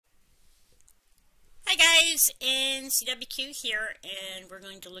guys, in CWQ here, and we're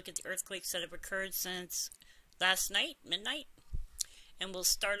going to look at the earthquakes that have occurred since last night, midnight. And we'll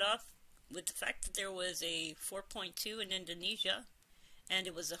start off with the fact that there was a 4.2 in Indonesia, and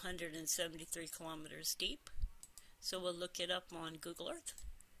it was 173 kilometers deep. So we'll look it up on Google Earth,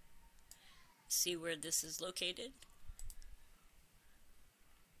 see where this is located.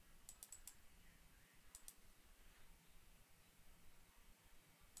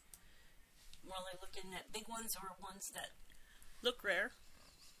 We're only looking at big ones or ones that look rare.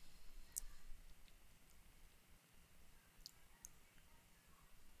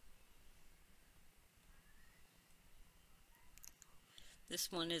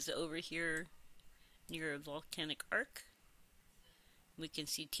 This one is over here near a volcanic arc. We can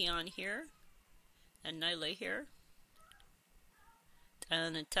see Tion here, and Nile here,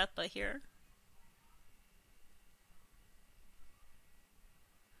 and Tapa here.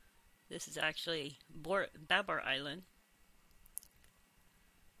 This is actually Babar Island,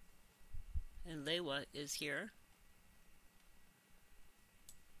 and Lewa is here.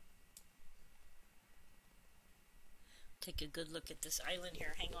 Take a good look at this island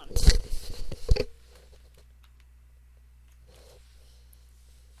here. Hang on.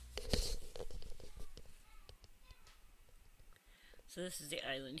 So this is the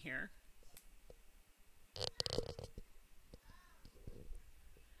island here.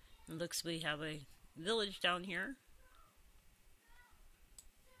 It looks we have a village down here.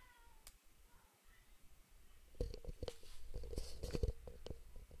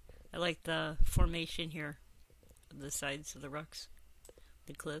 I like the formation here of the sides of the rocks,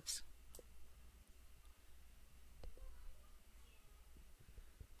 the cliffs.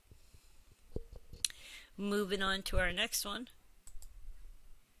 Moving on to our next one.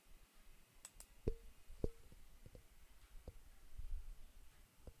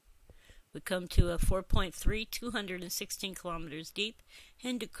 We come to a 4.3, 216 kilometers deep,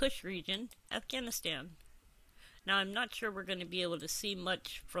 Hindu Kush region, Afghanistan. Now I'm not sure we're going to be able to see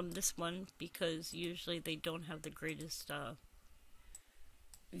much from this one because usually they don't have the greatest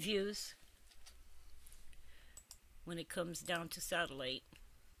views when it comes down to satellite.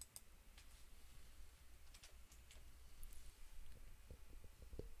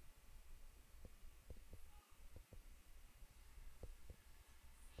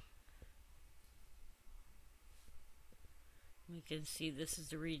 We can see this is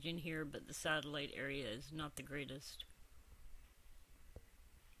the region here, but the satellite area is not the greatest.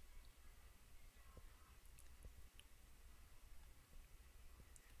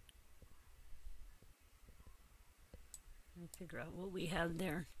 Let me figure out what we have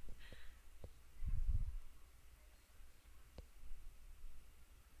there.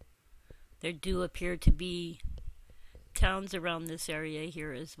 There do appear to be towns around this area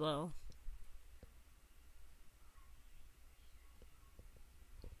here as well.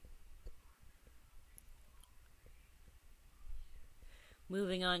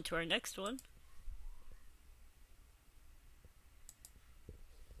 Moving on to our next one.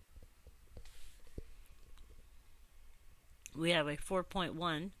 We have a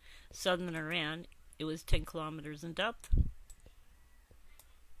 4.1, southern Iran. It was 10 kilometers in depth.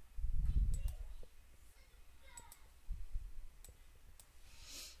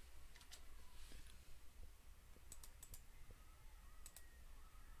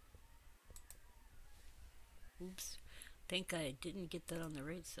 Oops. I think I didn't get that on the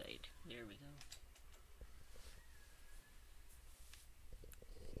right side. There we go.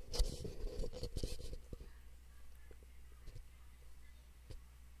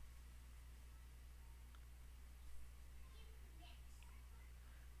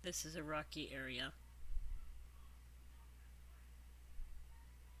 This is a rocky area.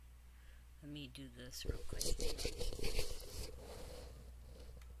 Let me do this real quick.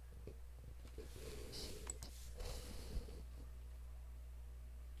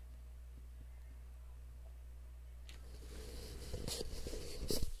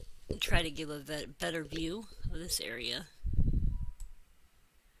 Try to give a better view of this area.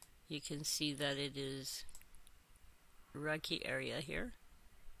 You can see that it is a rocky area here.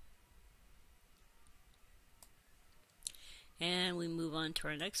 And we move on to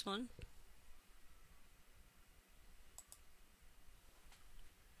our next one.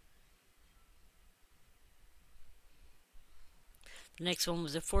 The next one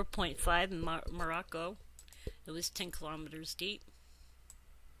was a 4.5 in Morocco. It was 10 kilometers deep.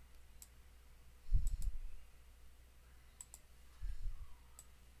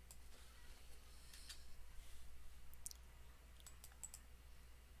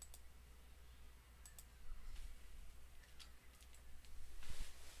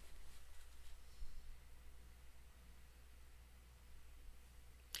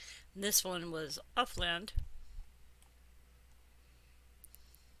 This one was offland.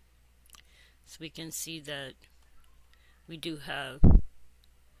 So we can see that we do have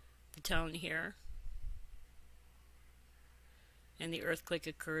the town here. And the earthquake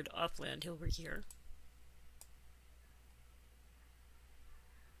occurred offland over here.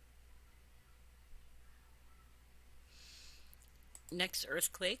 Next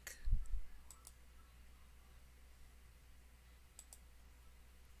earthquake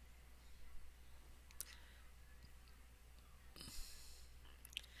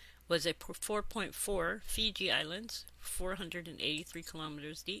was a 4.4 Fiji Islands, 483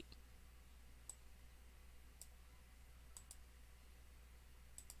 kilometers deep.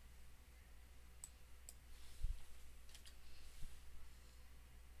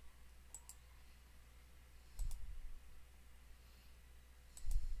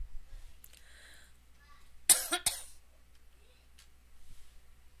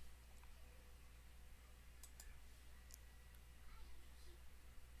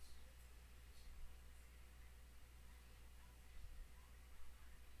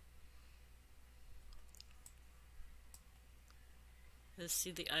 Let's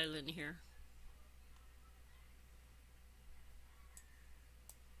see the island here.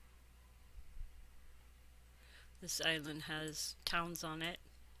 This island has towns on it.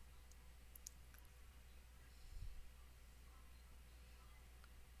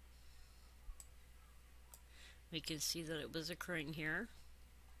 We can see that it was occurring here,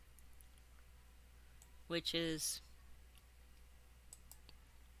 which is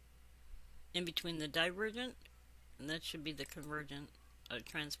in between the divergent, and that should be the convergent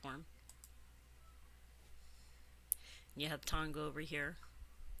transform. You have Tonga over here.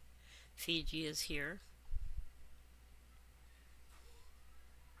 Fiji is here.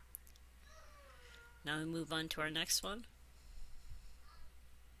 Now we move on to our next one.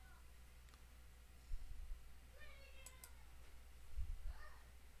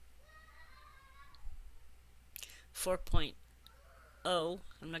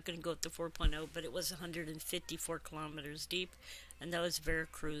 I'm not going to go with the 4.0, but it was 154 kilometers deep, and that was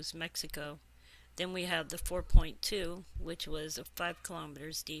Veracruz, Mexico. Then we have the 4.2, which was 5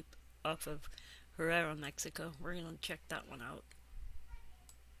 kilometers deep off of Herrera, Mexico. We're going to check that one out.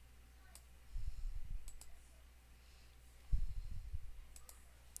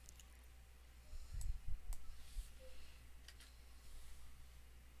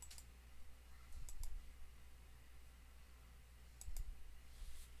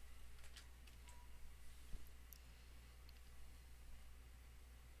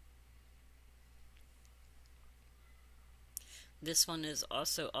 This one is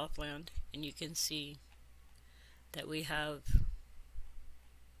also offland, and you can see that we have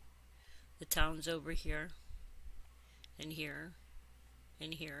the towns over here, and here,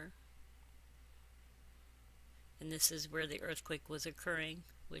 and here. And this is where the earthquake was occurring,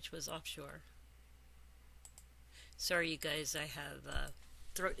 which was offshore. Sorry you guys, I have a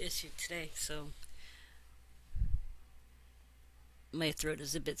throat issue today, so my throat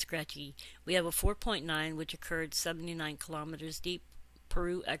is a bit scratchy. We have a 4.9, which occurred 79 kilometers deep,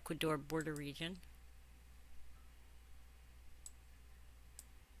 Peru-Ecuador border region.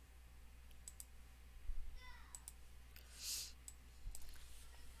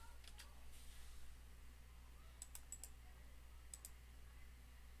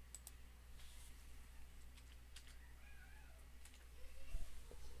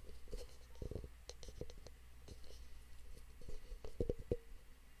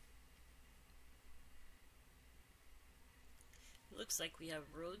 Looks like we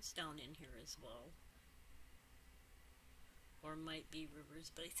have roads down in here as well, or might be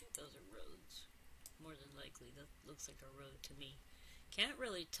rivers, but I think those are roads more than likely. That looks like a road to me. Can't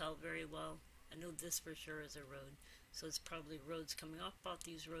really tell very well. I know this for sure is a road, so it's probably roads coming off about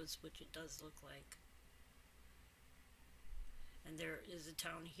these roads, which it does look like. And there is a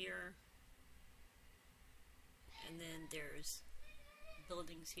town here, and then there's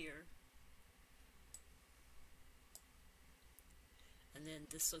buildings here. And then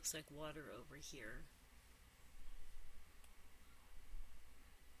this looks like water over here.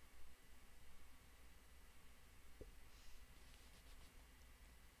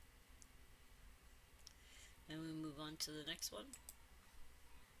 And we move on to the next one.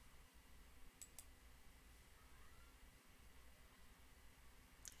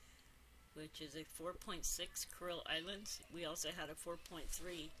 Which is a 4.6 Kuril Islands. We also had a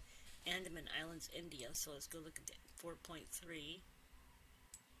 4.3 Andaman Islands, India. So let's go look at the 4.3.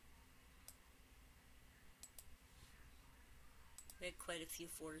 We had quite a few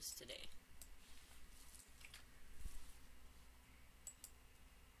 4s today.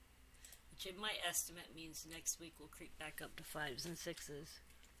 which in my estimate means next week we'll creep back up to 5s and 6s.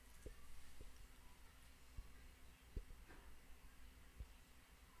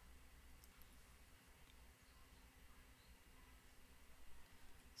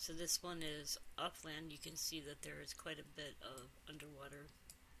 So this one is upland. You can see that there is quite a bit of underwater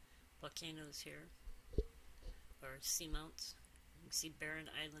volcanoes here, or seamounts. You can see Barren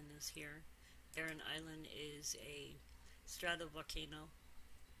Island is here. Barren Island is a stratovolcano.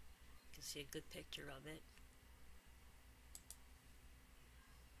 You can see a good picture of it.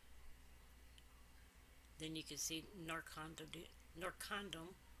 Then you can see Norcondam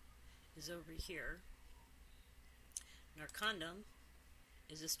is over here. Norcondam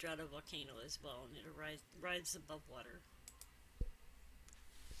is a stratovolcano as well, and it rises above water.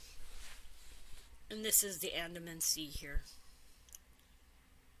 And this is the Andaman Sea here.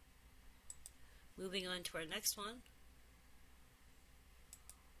 Moving on to our next one.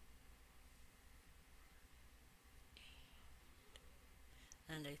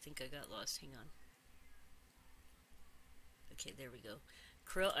 And I think I got lost. Hang on. Okay, there we go.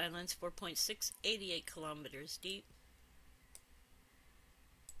 Kuril Islands, 4.6, 88 kilometers deep.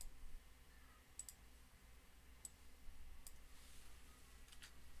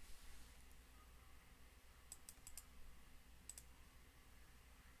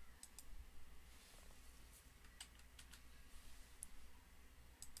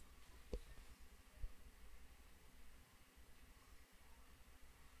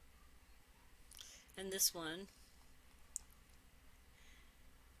 And this one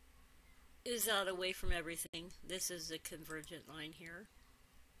is out away from everything. This is a convergent line here.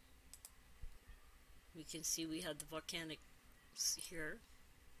 We can see we have the volcanics here.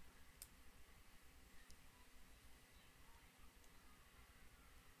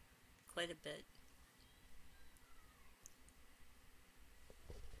 Quite a bit.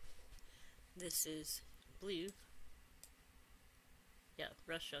 This is blue. Yeah,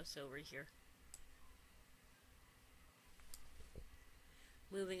 Russia's over here.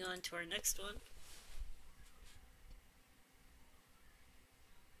 Moving on to our next one.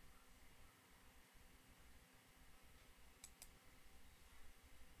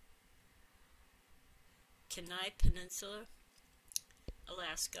 Kenai Peninsula,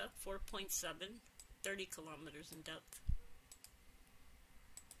 Alaska, 4.7, 30 kilometers in depth.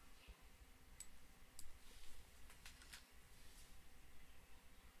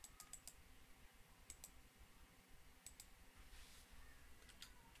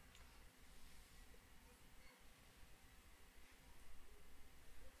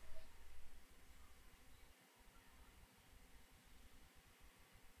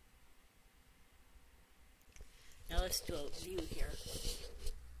 Now let's do a view here.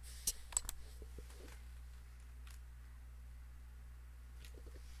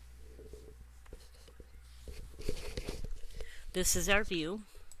 This is our view,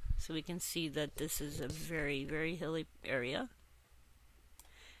 so we can see that this is a very, very hilly area.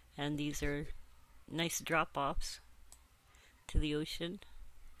 And these are nice drop-offs to the ocean.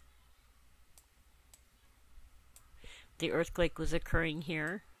 The earthquake was occurring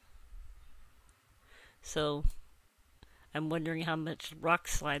here. So I'm wondering how much rock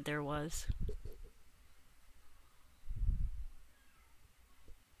slide there was.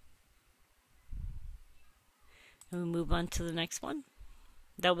 And we move on to the next one.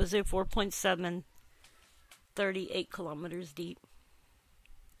 That was a 4.7, 38 kilometers deep.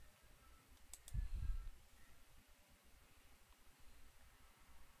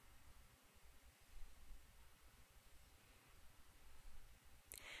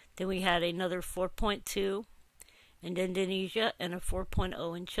 Then we had another 4.2 in Indonesia and a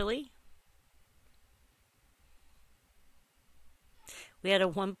 4.0 in Chile. We had a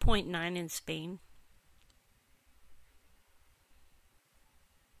 1.9 in Spain.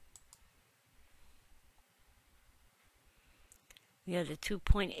 We had a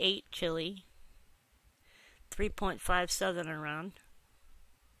 2.8 Chile, 3.57 Iran.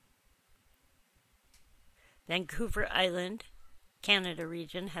 Vancouver Island, Canada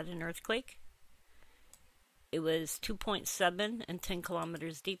region, had an earthquake. It was 2.7 and 10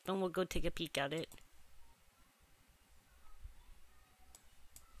 kilometers deep, and we'll go take a peek at it.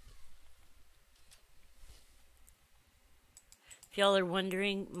 If y'all are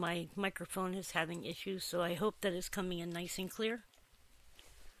wondering, my microphone is having issues, so I hope that it's coming in nice and clear.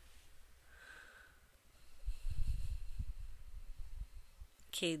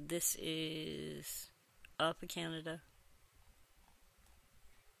 Okay, this is up in Canada.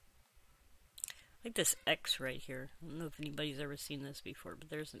 I like this X right here. I don't know if anybody's ever seen this before, but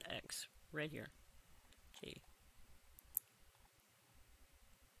there's an X right here. Okay.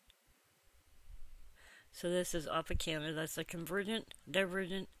 So this is off of Canada. That's the convergent,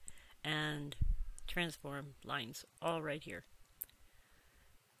 divergent, and transform lines all right here.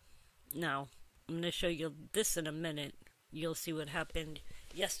 Now, I'm going to show you this in a minute. You'll see what happened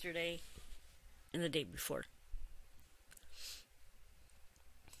yesterday and the day before.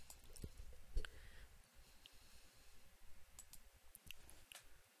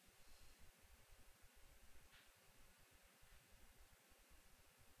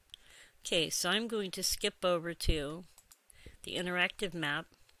 Okay, so I'm going to skip over to the interactive map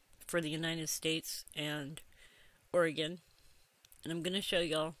for the United States and Oregon, and I'm going to show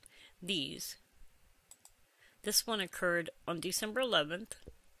y'all these. This one occurred on December 11th.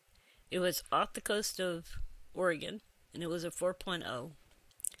 It was off the coast of Oregon, and it was a 4.0.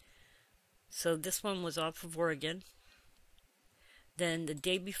 So this one was off of Oregon. Then the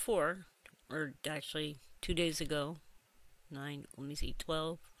day before, or actually 2 days ago,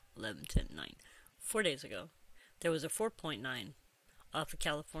 12, 11, 10, 9, 4 days ago, there was a 4.9 off of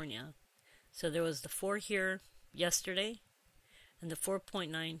California. So there was the 4 here yesterday, and the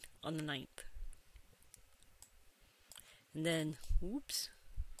 4.9 on the 9th. And then, oops,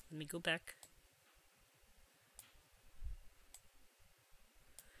 let me go back.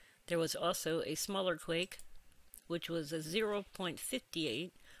 There was also a smaller quake, which was a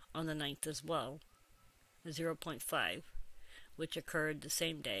 0.58 on the 9th as well, a 0.5, which occurred the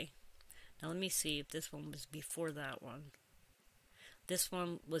same day. Now let me see if this one was before that one. This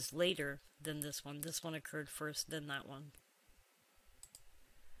one was later than this one. This one occurred first, then that one.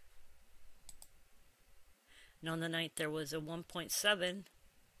 And on the 9th there was a 1.7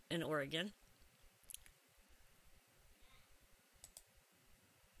 in Oregon.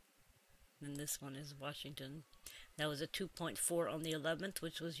 And this one is Washington. That was a 2.4 on the 11th,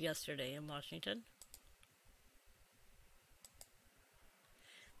 which was yesterday in Washington.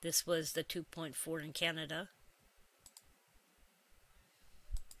 This was the 2.4 in Canada.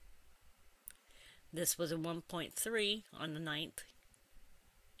 This was a 1.3 on the 9th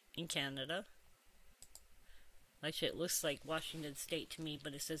in Canada. Actually, it looks like Washington State to me,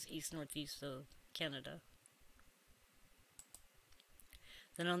 but it says east-northeast of Canada.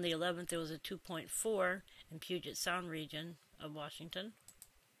 Then on the 11th, there was a 2.4 in Puget Sound region of Washington.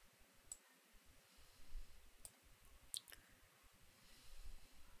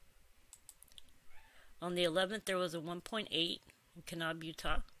 On the 11th, there was a 1.8 in Kanab,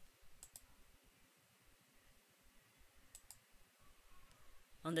 Utah.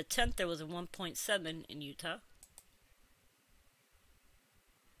 On the 10th, there was a 1.7 in Utah.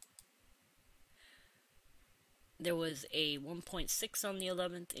 There was a 1.6 on the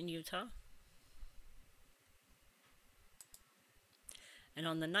 11th in Utah. And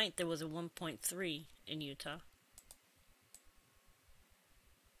on the 9th, there was a 1.3 in Utah.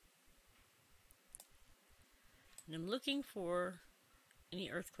 And I'm looking for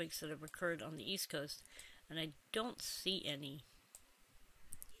any earthquakes that have occurred on the East Coast, and I don't see any.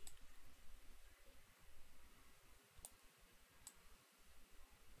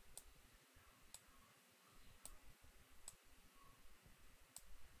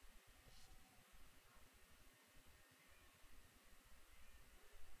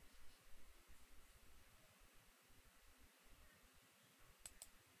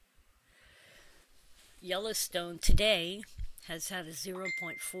 Yellowstone today has had a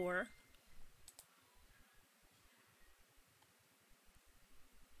 0.4.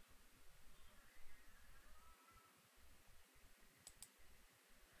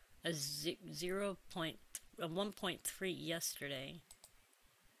 A 1.3 yesterday.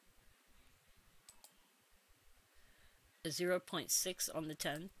 A 0.6 on the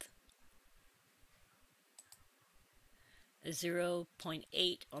 10th. A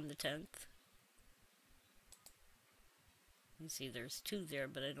 0.8 on the 10th. You see there's 2 there,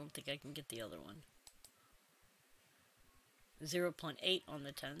 but I don't think I can get the other one. 0.8 on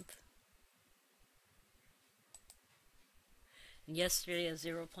the 10th. And yesterday a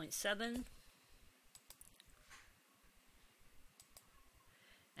 0.7.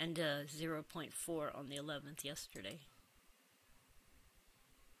 And a 0.4 on the 11th yesterday.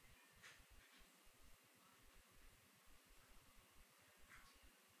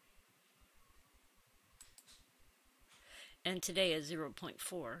 And today is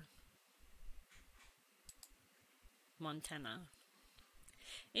 0.4. Montana.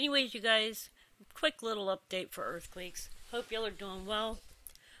 Anyways, you guys, quick little update for earthquakes. Hope y'all are doing well.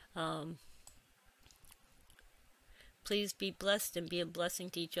 Please be blessed and be a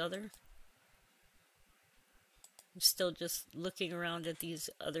blessing to each other. I'm still just looking around at these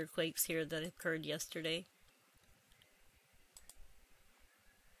other quakes here that occurred yesterday.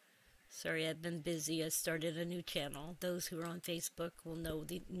 Sorry, I've been busy. I started a new channel. Those who are on Facebook will know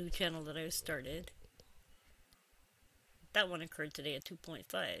the new channel that I started. That one occurred today at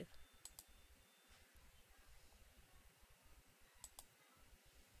 2.5.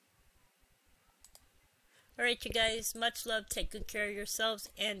 Alright, you guys, much love. Take good care of yourselves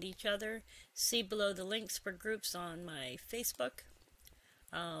and each other. See below the links for groups on my Facebook.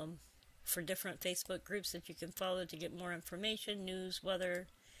 For different Facebook groups that you can follow to get more information, news, weather,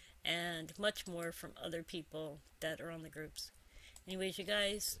 and much more from other people that are on the groups. Anyways, you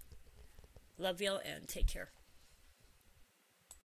guys, love y'all and take care.